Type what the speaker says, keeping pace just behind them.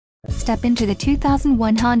Step into the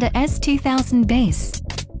 2001 Honda S2000 base.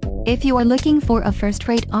 If you are looking for a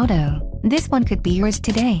first-rate auto, this one could be yours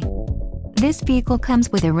today. This vehicle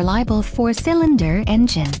comes with a reliable 4-cylinder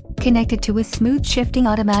engine, connected to a smooth shifting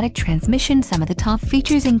automatic transmission. Some of the top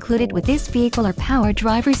features included with this vehicle are power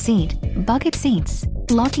driver seat, bucket seats,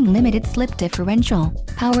 locking limited slip differential,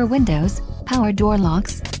 power windows, power door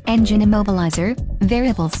locks, engine immobilizer,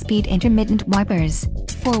 variable speed intermittent wipers,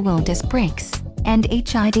 4-wheel disc brakes, and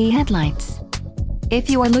HID headlights. If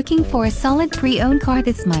you are looking for a solid pre-owned car,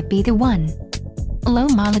 this might be the one. Low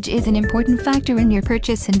mileage is an important factor in your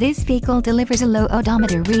purchase, and this vehicle delivers a low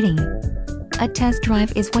odometer reading. A test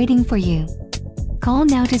drive is waiting for you. Call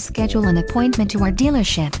now to schedule an appointment to our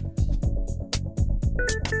dealership.